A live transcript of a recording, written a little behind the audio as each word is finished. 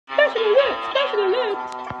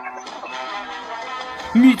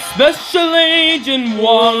Meet Special Agent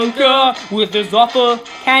Wonka with his awful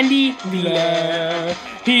candy glare.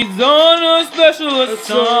 He's on a special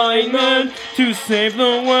assignment to save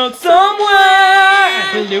the world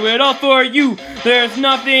somewhere. He'll do it all for you. There's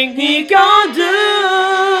nothing he can't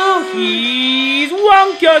do. He's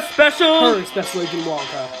Wonka Special. Hurry, Special Agent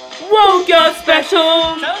Wonka. Wonka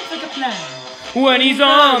Special. Sounds like a plan. When he's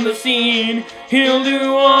on the scene, he'll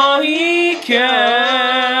do all he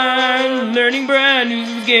can. Learning brand new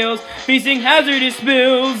skills, facing hazardous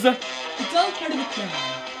spills. It's all part of the plan.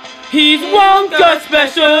 He's Wonka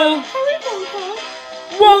Special. Hurry, Wonka.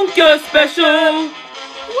 Wonka Special.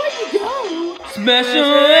 Where'd you go?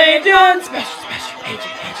 Special Agent. Special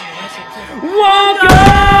Agent.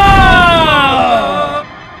 Wonka!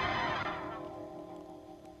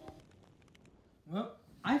 Well,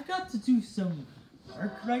 I've got to do some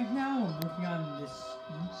work right now. I'm working on this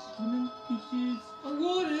instrument pieces.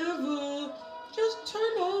 Whatever. Just turn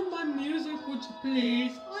on my music, would you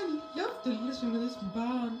please? I love to listen to this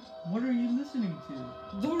band. What are you listening to?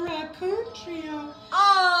 The Raccoon Trio.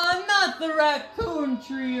 Ah, not the Raccoon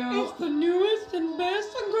Trio. It's the newest and best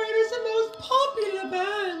and greatest and most popular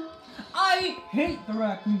band. I hate the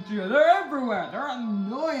Raccoon Trio. They're everywhere. They're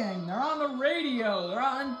annoying. They're on the radio. They're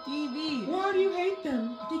on TV. Why do you hate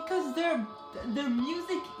them? Because their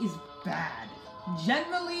music is bad.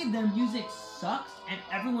 Generally, their music sucks and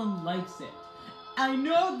everyone likes it. I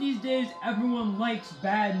know these days everyone likes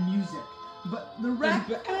bad music, but the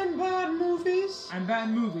And bad movies. and bad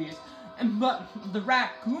movies, but the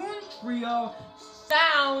Raccoon Trio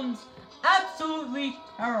sounds absolutely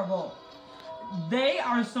terrible. They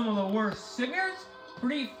are some of the worst singers,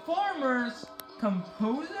 performers,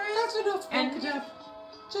 composers. That's enough, And- Wonka.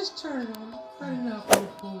 Just turn it on. Had enough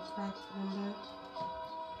of bull crap from that.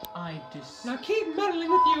 Now keep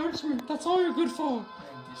meddling with your instrument. That's all you're good for.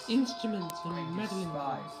 Instruments and meddling.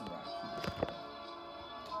 despise the Raccoon Trio.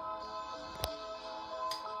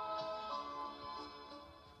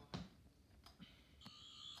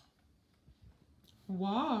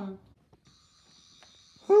 Wow.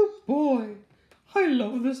 Oh boy. I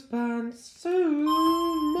love this band so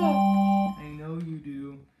much. I know you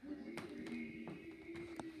do.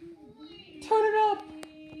 Turn it up.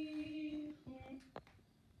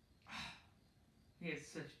 It's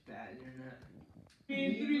such bad internet.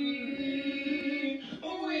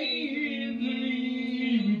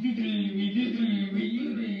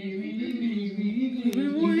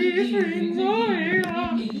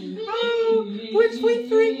 Oh, which sweet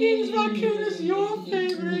drinkings raccoon is your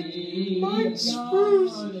favorite? Mine's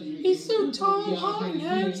Spruce. He's so tall, hot, and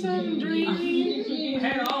handsome, and dreamy.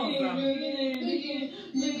 Hey, all of them.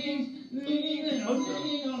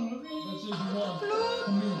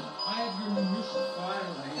 I have your mission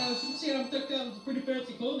finally. As you can see, I'm decked out with pretty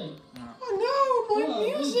fancy clothing. Oh no, my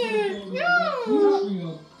music! No!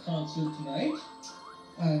 Trio concert tonight.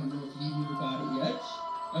 I don't know if you knew about it yet.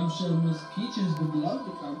 I'm sure Miss Peaches would love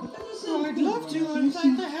to come. But Oh, I'd love to. In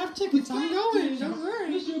fact, I have tickets. I'm going. Don't worry.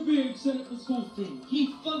 Mr. Big set up this whole thing.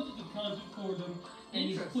 He funded the concert for them, and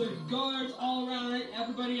he's put guards all around it.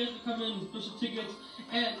 Everybody has to come in with special tickets,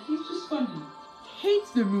 and he's just funding.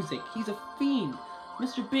 Hates their music. He's a fiend.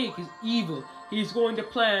 Mr. Big is evil. He's going to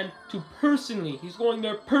plan to he's going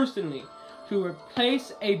there personally to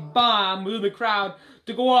replace a bomb with the crowd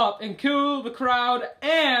to go up and kill the crowd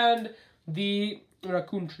and the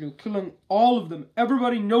Raccoon Trio, killing all of them.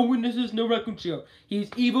 Everybody, no witnesses, no Raccoon Trio. He's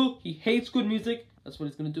evil. He hates good music. That's what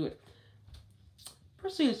he's going to do it.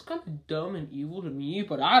 Personally, it's kind of dumb and evil to me,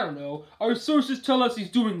 but I don't know. Our sources tell us he's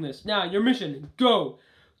doing this. Now, your mission, go.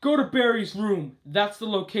 Go to Barry's room. That's the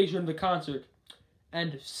location of the concert.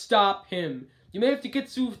 And stop him. You may have to get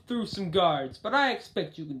through some guards, but I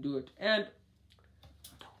expect you can do it. And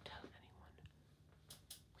don't tell anyone.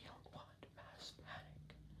 We don't want mass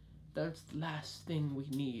panic. That's the last thing we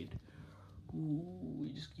need. Ooh,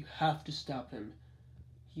 you have to stop him.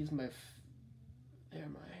 He's they're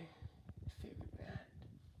my favorite band.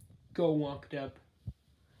 Go, Wonka.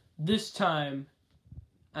 This time,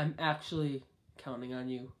 I'm actually counting on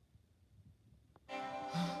you.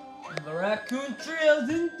 The Raccoon Trio's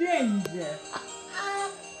in danger.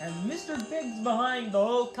 And Mr. Big's behind the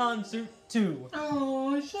whole concert, too.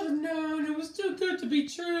 Oh, I should have known. It was too good to be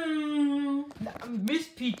true. Miss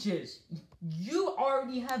Peaches, you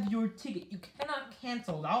already have your ticket. You cannot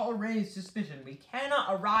cancel. That'll raise suspicion. We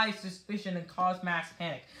cannot arise suspicion and cause mass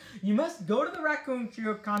panic. You must go to the Raccoon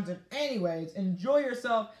Trio concert anyways. Enjoy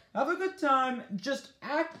yourself. Have a good time. Just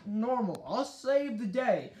act normal. I'll save the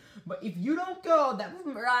day. But if you don't go, that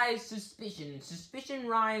will rise suspicion. Suspicion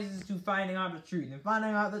rises to finding out the truth. And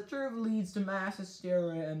finding out the truth leads to mass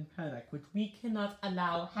hysteria and panic, which we cannot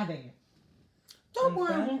allow having. Don't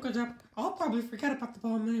worry, Wonka Jump. I'll probably forget about the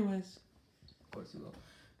bomb anyways. Of course you will.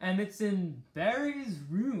 And it's in Barry's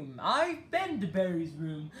room. I've been to Barry's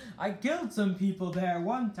room. I killed some people there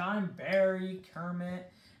one time. Barry,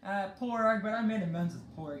 Kermit, Porg, but I made amends with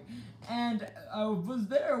Porg. And I was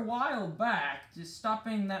there a while back, just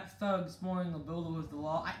stopping that thug spoiling the builder was the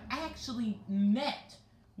law. I actually met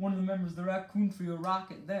one of the members of the Raccoon Trio,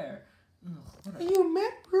 Rocket, there. Ugh, You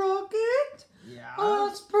met Rocket? Yeah. Oh,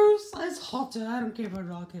 it's Bruce. It's Hotter. I don't care about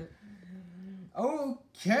Rocket.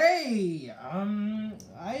 Okay,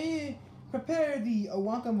 I prepare the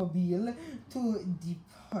Wonka mobile to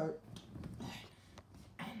depart,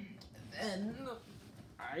 and then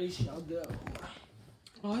I shall go.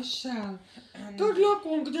 I shall. Good luck,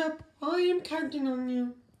 Wonka Jump. I am counting on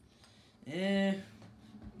you. Yeah,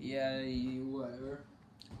 whatever.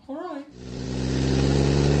 Alright.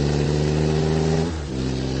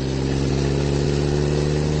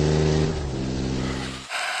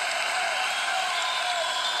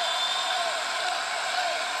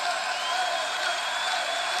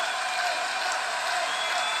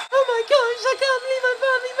 I can't believe I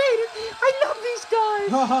finally made it. I love these guys.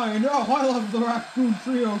 I know, I love the Raccoon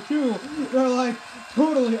Trio too. They're like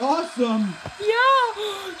totally awesome. Yeah,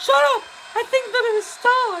 shut up. I think they're gonna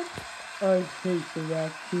start. I hate the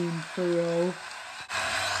Raccoon Trio.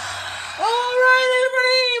 Alright,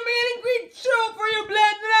 everybody, I'm making a great show for you,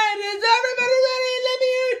 Black Knight. Is everybody ready? Let me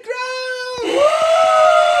hear it crowd. Woo!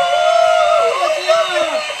 What's up?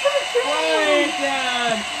 Quiet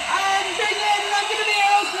down. I'm Big Lad and I'm gonna be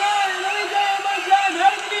your host. Let me tell you one more time. How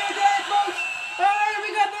to be your dad, folks. Alright, we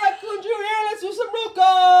got the Raccoon Trio here. Let's do some roll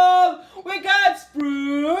call. We got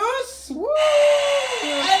Spruce. Woo!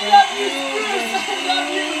 I love you, Spruce. I love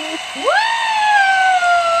you. Woo!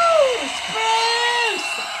 Spruce!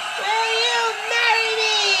 Will you marry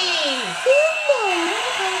me?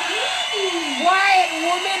 Quiet,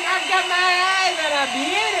 woman. I've got my eyes on a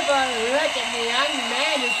beautiful look at the young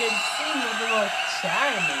man who can sing with the most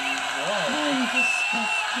charming voice. I'm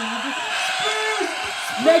disgusted. Spruce!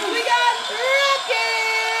 Next we got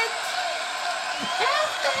Rocket! Oh,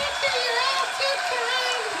 thank you. You're all too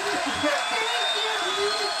kind. Thank you.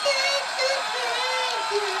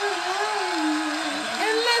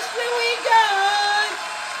 And lastly we got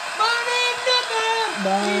Barney Knuckle.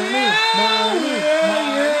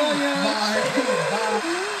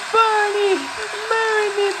 Barney, marry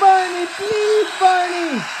me, Barney, please,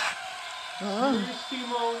 Barney.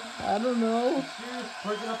 I don't know.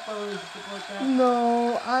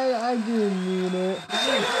 No, I didn't mean it.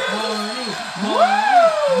 Barney.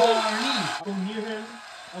 Go near him.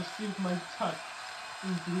 I'll sink my touch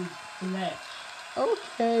into his flesh.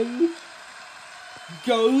 Okay.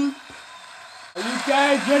 Go. Are you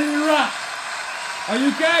guys ready to rock? Are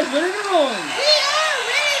you guys ready to roll? We are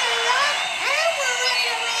ready to rock, and we're ready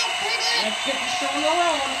to rock, Piglet. Let's get the show on the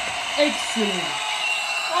road. Excellent.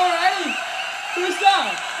 Alrighty. First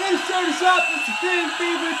up, let's start us off with the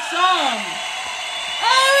favorite song.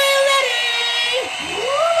 Are we ready?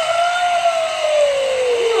 Woo!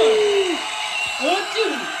 1, 2.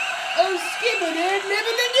 Oh, skibbity,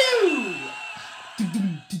 nibbity-doo.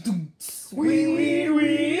 We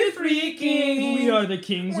the three kings. We are the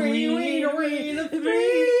kings. We the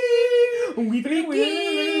three. We three kings.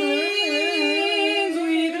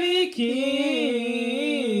 We three kings.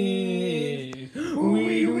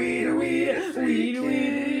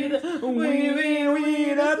 We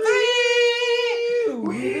the three.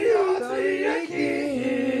 We are three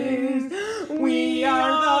kings. We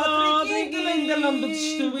are the three kings.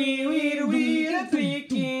 We the three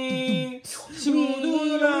kings.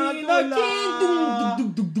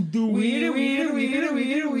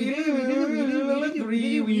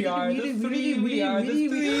 We are the three. We are the three. We are the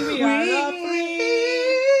three.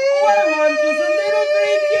 What once was a little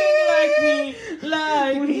three king like me,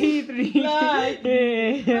 like me, three, like me.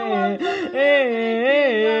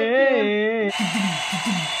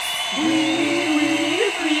 We the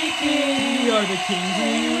three kings. We are the kings. We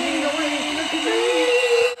the three.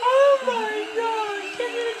 Oh my God!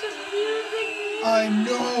 Can you just music? I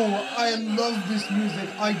know. I love this music.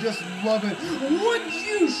 I just love it. Would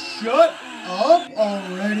you shut up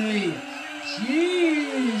already?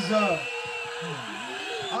 Jeez.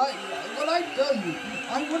 What I tell you,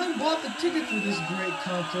 when I bought the ticket for this great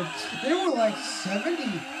concert, they were like $75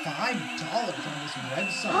 on this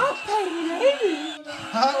website. I'll pay later.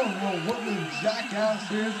 I don't know what the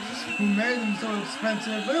jackass is who made them so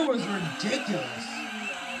expensive, but it was ridiculous.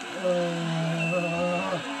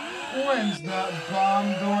 When's that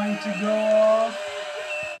bomb going to go off?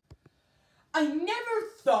 I never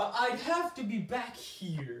thought I'd have to be back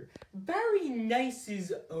here. Barry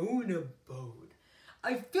Nice's own abode.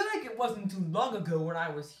 I feel like it wasn't too long ago when I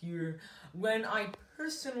was here when I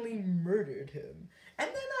personally murdered him. And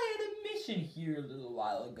then I had a mission here a little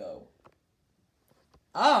while ago.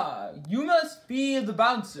 Ah, you must be the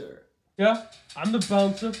bouncer. Yeah, I'm the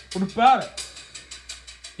bouncer. What about it?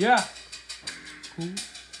 Yeah. Cool.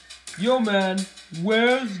 Yo, man,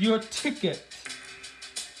 where's your ticket?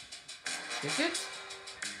 Ticket?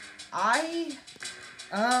 I've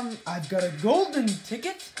got a golden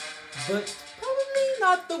ticket, but probably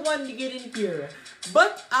not the one to get in here.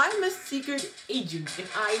 But I'm a secret agent, and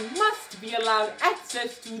I must be allowed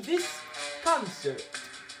access to this concert.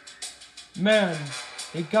 Man,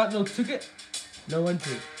 ain't got no ticket, no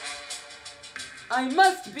entry. I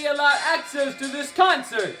must be allowed access to this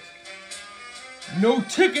concert. No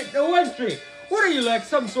ticket, no entry. What are you, like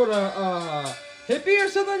some sort of hippie or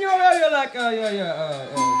something? You're like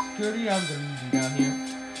security. I'm gonna need you down here.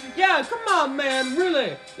 Yeah, come on, man,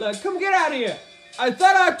 really. Like, come get out of here. I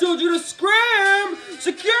thought I told you to scream.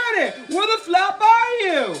 Security, where the flop are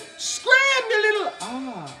you? Scream, you little.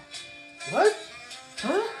 What?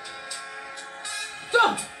 Huh?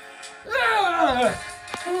 Stop.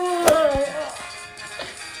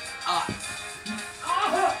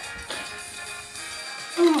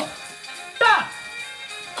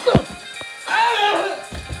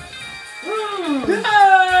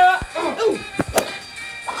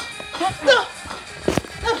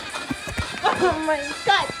 Oh my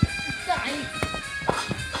god! Die!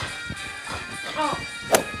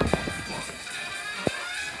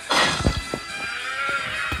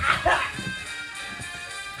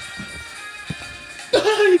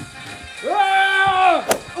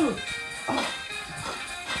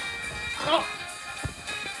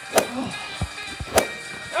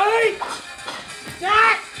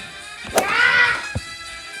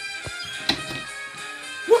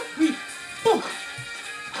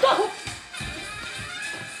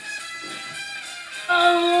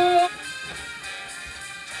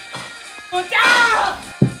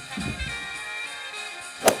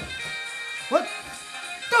 What?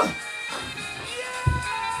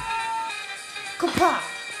 Kapah!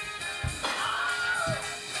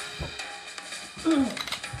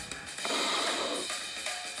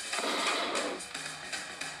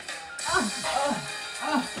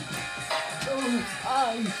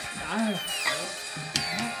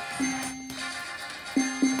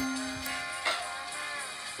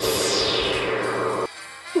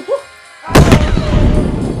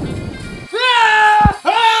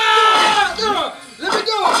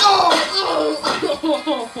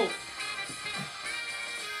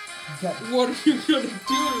 What are you gonna do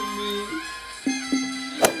to me?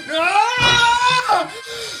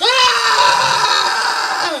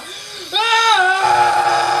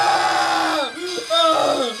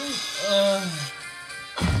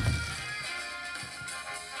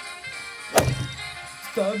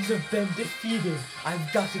 Thugs have been defeated.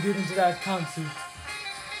 I've got to get into that concert.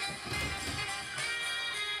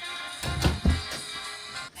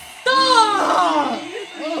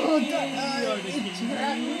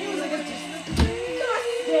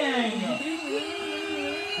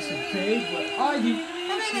 Mr. Big, what are you?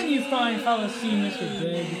 Have any of you fine fellas seen Mr.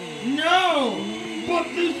 Big? No! But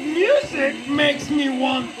this music makes me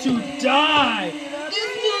want to die!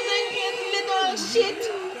 This music is little shit!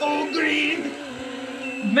 Agreed!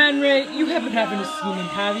 Man Ray, you haven't happened to see him,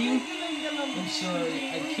 have you? I'm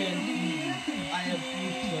sorry, I can't hear you. I have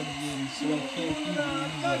earplugs in, so I can't hear you.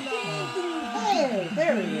 Oh,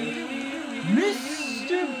 there he is.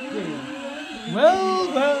 Mr. Big. Well,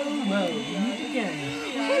 meet again.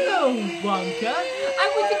 Hello, Wonka. I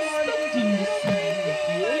was expecting to see you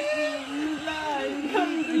here.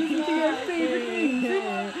 Come listen to your favorite music.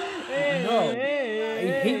 No, I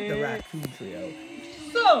hate the Raccoon Trio.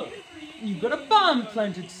 So, you got a bomb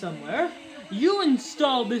planted somewhere. You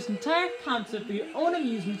installed this entire concept for your own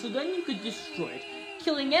amusement so then you could destroy it,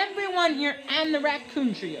 killing everyone here and the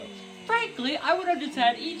Raccoon Trio. Frankly, I would have just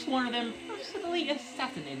had each one of them personally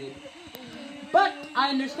assassinated. But I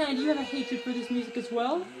understand you have a hatred for this music as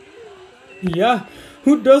well? Yeah,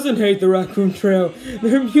 who doesn't hate the Raccoon Trio?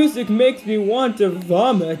 Their music makes me want to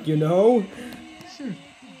vomit, you know?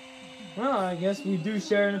 Well, I guess we do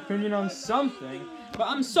share an opinion on something. But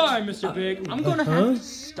I'm sorry, Mr. Big. I'm gonna have to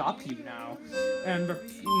stop you now. And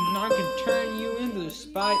I can turn you into the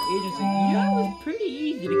spy agency. Yeah, it was pretty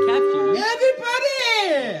easy to capture.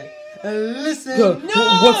 Everybody! Listen.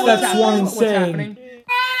 What's that swine What's saying? happening? Hey,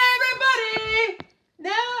 everybody!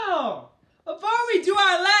 Now, before we do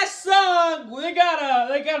our last they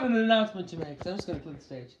got an announcement to make, so I'm just gonna clear the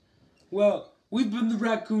stage. Well, we've been the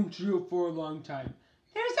Raccoon Trio for a long time.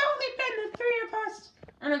 There's only been the three of us,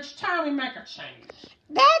 and it's time we make a change.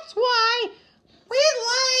 That's why we'd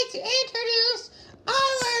like to introduce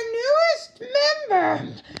our newest member,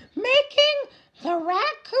 making the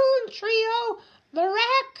Raccoon Trio, the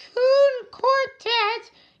Raccoon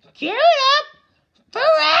Quartet. Give it up for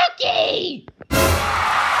Rocky!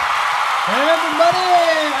 Hey everybody,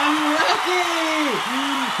 I'm Rocky!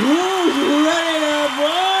 Who's ready to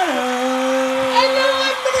party? I know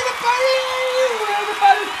I'm ready to party. Are you ready to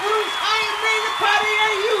party, Bruce? I am ready to party,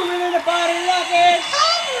 are you ready to party, Rocky?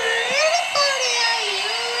 I'm ready to party. Are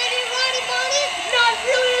you ready to party? Not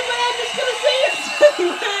really, but I'm just gonna say it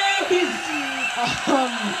anyways!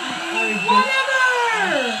 Whatever!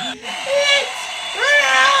 It's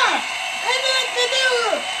rock! And it's the new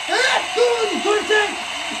Raccoon Quartet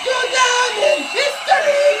go down in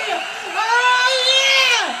history! Oh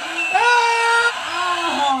yeah!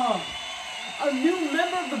 Oh, a new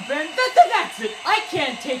member of the band? That's it. I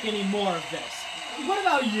can't take any more of this. What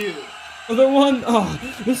about you?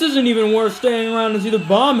 This isn't even worth staying around to see the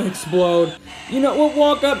bomb explode. You know what,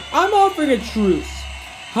 Wonka? I'm offering a truce.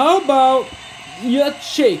 How about you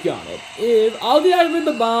shake on it? If I'll deactivate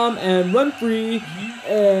the bomb and run free,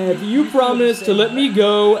 if you promise to let me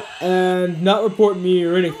go and not report me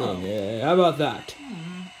or anything. How about that?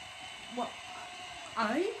 Well,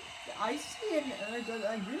 I see an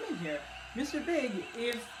agreement here. Mr. Big,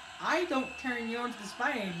 if I don't turn you into the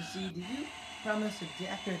spy agency, did you promise to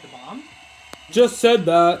deactivate the bomb? Just said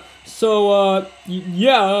that. So,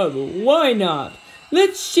 yeah, why not?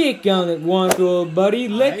 Let's shake on it, Wonka, old buddy.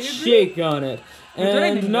 Let's shake on it.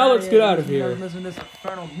 And now let's get out of here. I'm not listening to this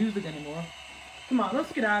infernal music anymore. Come on,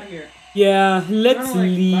 let's get out of here. Yeah, let's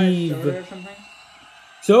leave. Buy a soda or something?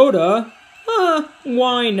 Soda?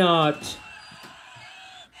 Why not?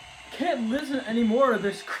 Can't listen anymore to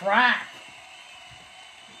this crap.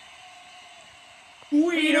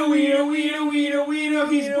 Weeda, weeda, weeda, weeda, weeda,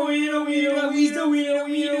 he's weeda, weeda, weeda, weeda,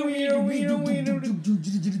 weeda, weeda, weeda, weeda,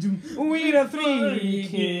 we the three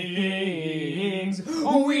kings.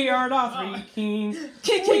 Oh, we are the three kings.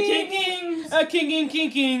 King,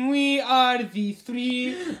 king, we are the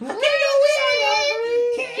three. We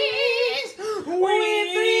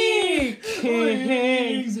three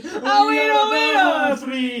kings. Oh, we are the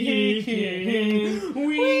three kings.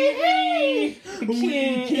 We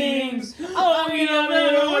kings. Oh, we are the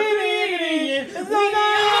three kings.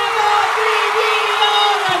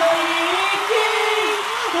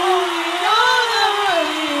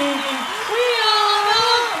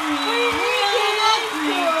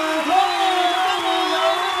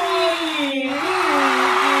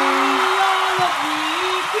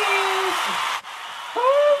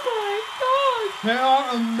 They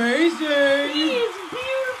are amazing! He is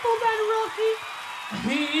beautiful, that Rocky!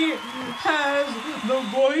 He has the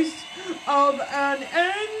voice of an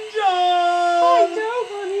angel! I know,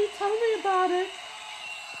 honey. Tell me about it.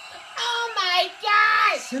 Oh my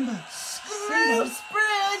God! Simba! Spruce!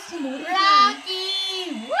 Rocky!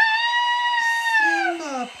 Woo!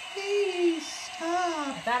 Simba, please stop!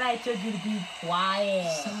 I thought I told you to be quiet.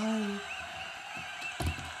 Sorry.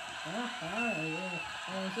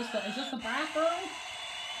 Is this the bathroom?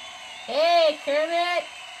 Hey, Kermit!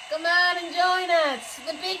 Come on and join us!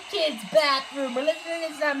 The big kids' bathroom. We're listening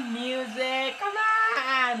to some music. Come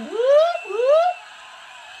on! Whoop, whoop!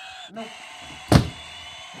 No.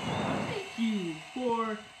 Thank you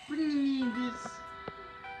for bringing me this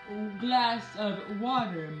glass of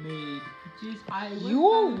water, maid.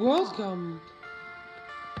 You're welcome.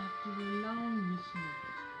 After a long mission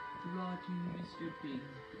of lodging Mr. Big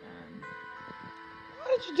Man. Why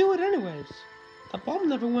did you do it anyways? The bomb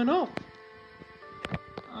never went off.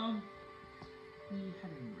 We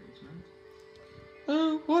had an arrangement.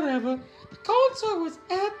 Oh, whatever. The concert was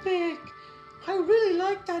epic. I really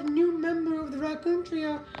like that new member of the Raccoon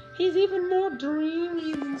Trio. He's even more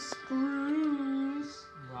dreamy than Spruce.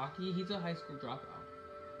 Rocky, he's a high school dropout.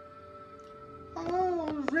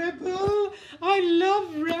 Oh, Rebel! I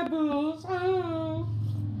love rebels. Oh.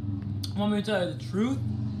 Want me to tell you the truth?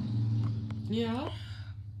 Yeah.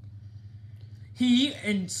 He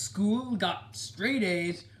in school got straight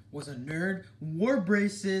A's, was a nerd, wore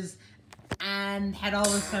braces, and had all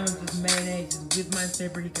this time with his mayonnaise and with my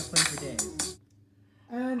paper he could play for days.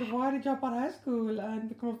 And why did you drop out of high school and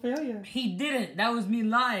become a failure? He didn't. That was me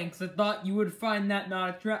lying, because I thought you would find that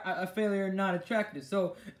a failure not attractive.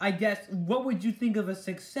 So, I guess, what would you think of a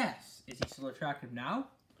success? Is he still attractive now?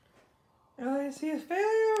 Is he a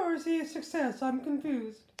failure or is he a success? I'm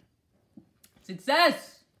confused.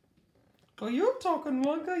 Success! Well, you're talking,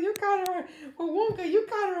 Wonka. You kinda, Wonka, you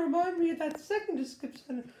kinda remind me of that second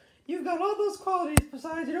description. You've got all those qualities.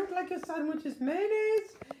 Besides, you don't like your sandwiches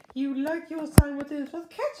mayonnaise. You like your sandwiches with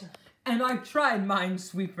ketchup. And I've tried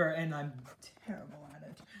Minesweeper, and I'm terrible at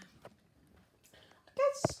it.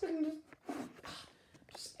 Let's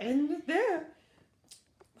just end it there.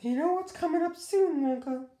 You know what's coming up soon,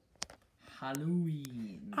 Wonka?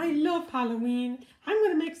 Halloween. I love Halloween. I'm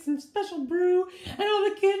gonna make some special brew, and all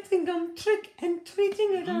the kids can come trick and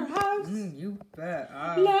treating at our house. You bet.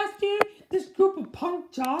 Last year, this group of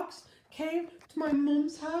punk jocks came to my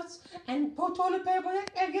mom's house and put toilet paper on their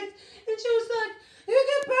eggs, and she was like, "You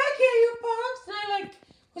get back here, you punks!" And I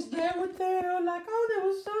was there with them, and I was like, "Oh, that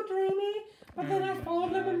was so dreamy." But then I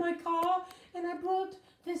followed them in my car, and I brought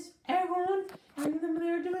this air horn, and then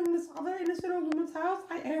they were doing this other innocent old woman's house.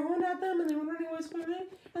 I air horned at them, and they were running away screaming,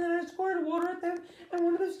 and then I squirted water at them, and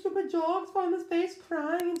one of the stupid jocks found his face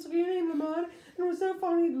crying and screaming in the mud, and it was so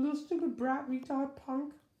funny, the little stupid brat retard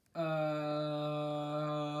punk.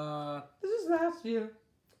 This was last year.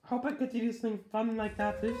 I hope I get to do something fun like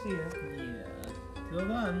that this year. Yeah. Till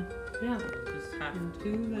then. Yeah. Just have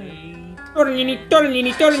Too to late.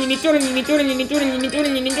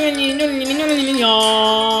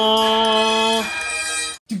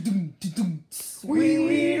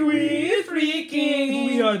 We three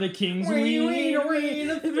kings. We are the kings. We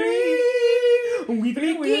the three. We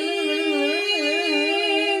three kings.